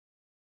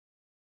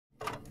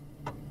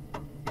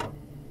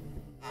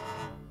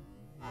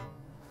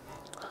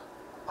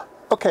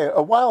Okay,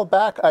 a while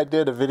back I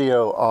did a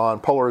video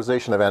on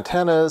polarization of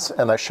antennas,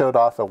 and I showed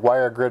off a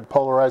wire grid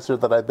polarizer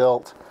that I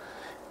built,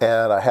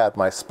 and I had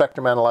my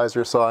spectrum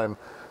analyzer, so I'm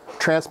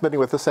transmitting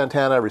with this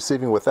antenna,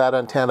 receiving with that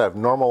antenna. I've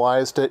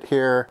normalized it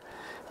here,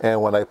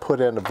 and when I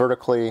put in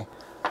vertical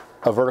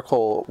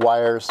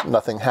wires,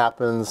 nothing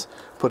happens.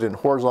 Put in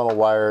horizontal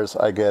wires,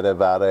 I get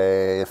about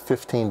a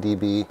 15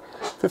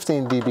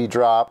 dB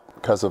drop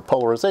because of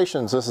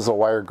polarizations. This is a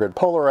wire grid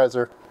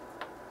polarizer.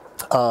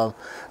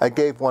 I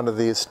gave one of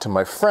these to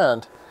my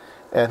friend,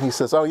 and he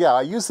says, "Oh yeah,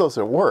 I use those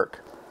at work."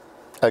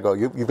 I go,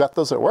 "You've got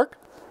those at work?"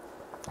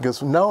 He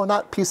goes, "No,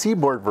 not PC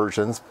board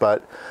versions,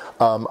 but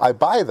I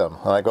buy them."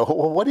 And I go,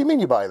 "Well, what do you mean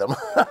you buy them?"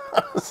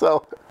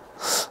 So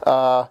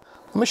let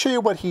me show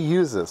you what he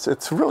uses.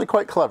 It's really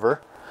quite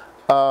clever.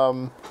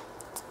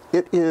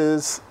 It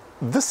is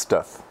this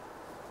stuff.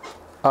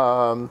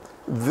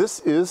 This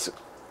is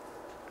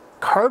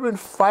carbon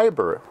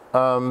fiber.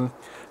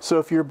 So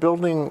if you're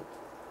building,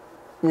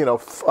 you know,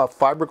 a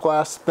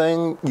fiberglass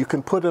thing, you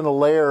can put in a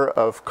layer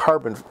of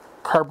carbon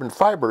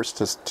fibers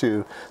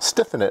to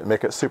stiffen it and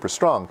make it super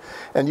strong.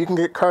 And you can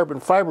get carbon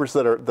fibers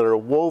that are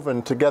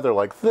woven together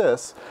like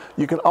this.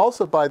 You can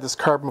also buy this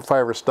carbon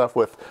fiber stuff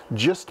with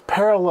just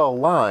parallel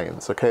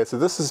lines. Okay, so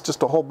this is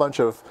just a whole bunch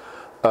of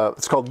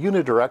it's called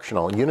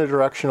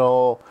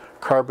unidirectional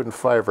carbon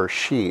fiber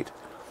sheet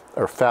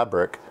or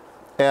fabric,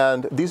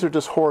 and these are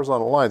just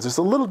horizontal lines. There's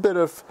a little bit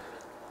of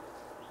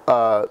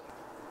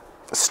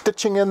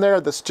stitching in there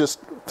that's just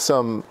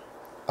some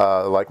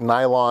like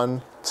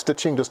nylon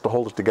stitching just to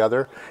hold it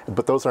together,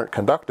 but those aren't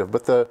conductive.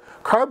 But the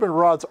carbon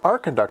rods are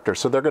conductor,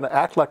 so they're going to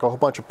act like a whole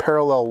bunch of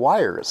parallel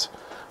wires.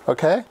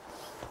 Okay,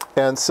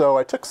 and so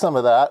I took some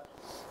of that.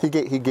 He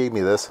gave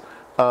me this.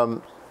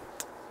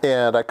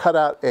 And I cut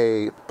out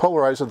a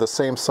polarizer the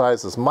same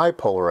size as my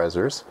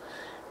polarizers,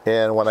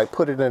 and when I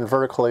put it in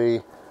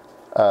vertically,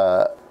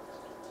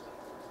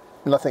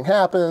 nothing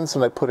happens,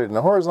 and I put it in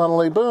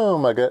horizontally,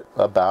 boom, I get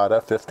about a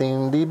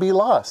 15 dB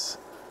loss.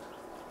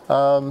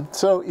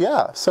 So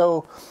yeah,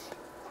 so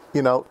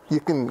you know, you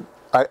can,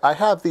 I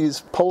have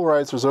these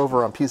polarizers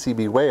over on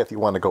PCBWay if you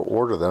want to go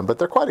order them, but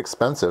they're quite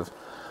expensive.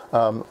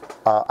 I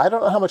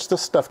don't know how much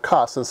this stuff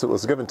costs since it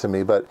was given to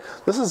me, but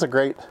this is a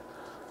great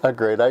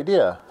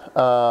idea.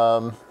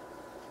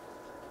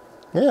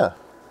 Yeah,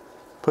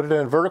 put it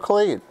in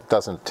vertically, it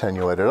doesn't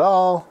attenuate at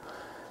all,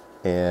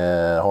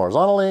 and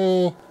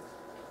horizontally,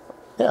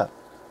 yeah.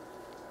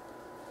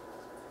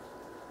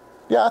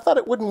 Yeah, I thought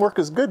it wouldn't work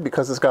as good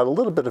because it's got a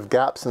little bit of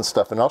gaps and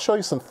stuff, and I'll show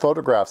you some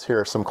photographs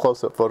here, some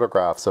close-up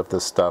photographs of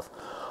this stuff.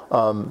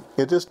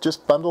 It is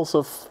just bundles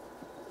of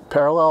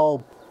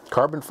parallel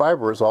carbon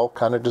fibers all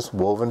kind of just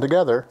woven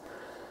together,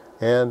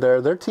 and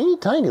they're teeny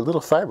tiny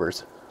little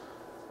fibers.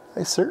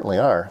 They certainly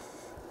are.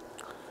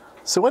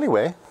 So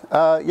anyway,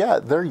 yeah,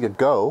 there you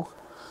go.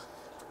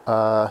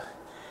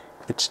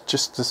 It's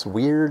just this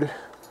weird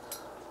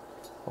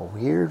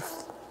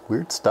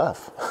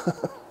stuff.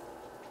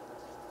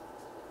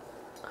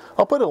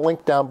 I'll put a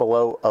link down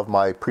below of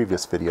my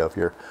previous video if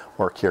you're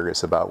more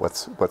curious about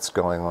what's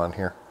going on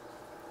here.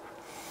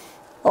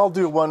 I'll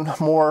do one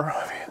more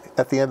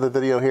at the end of the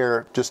video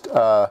here. Just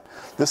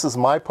this is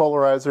my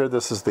polarizer.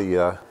 This is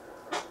the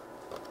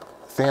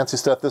fancy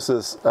stuff. This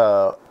is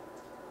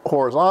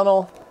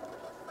horizontal.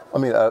 I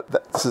mean,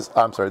 this is,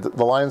 I'm sorry,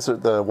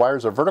 the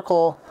wires are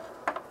vertical.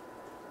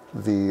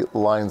 The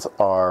lines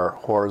are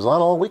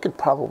horizontal. We could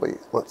probably,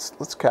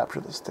 let's capture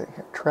this thing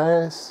here.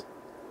 Trace.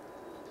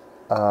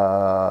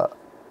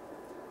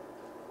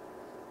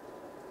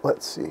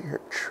 Let's see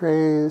here.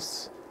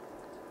 Trace.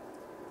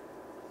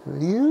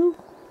 View.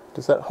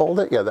 Does that hold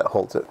it? Yeah, that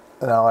holds it.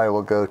 Now I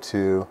will go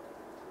to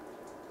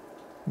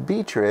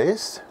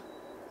B-trace.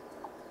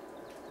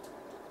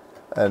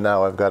 And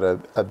now I've got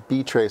a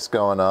B-trace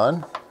going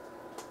on.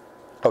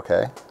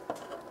 Okay,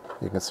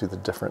 you can see the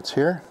difference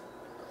here.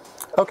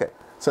 Okay,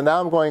 so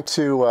now I'm going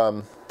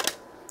to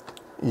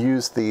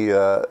use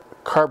the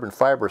carbon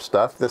fiber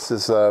stuff. This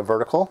is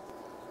vertical.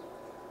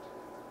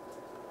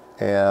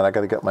 And I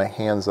got to get my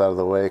hands out of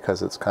the way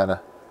because it's kind of,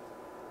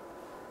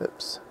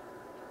 oops.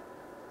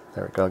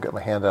 There we go, get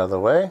my hand out of the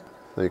way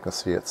so you can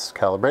see it's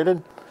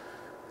calibrated.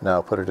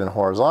 Now put it in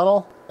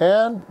horizontal,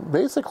 and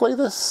basically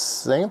the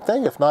same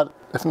thing, if not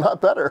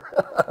better.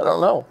 I don't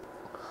know.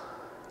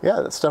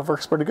 Yeah, that stuff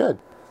works pretty good.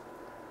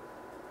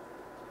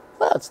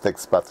 I think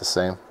it's about the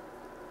same.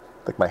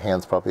 I think my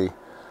hand's probably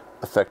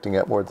affecting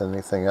it more than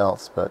anything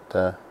else, but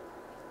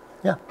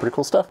yeah, pretty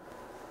cool stuff.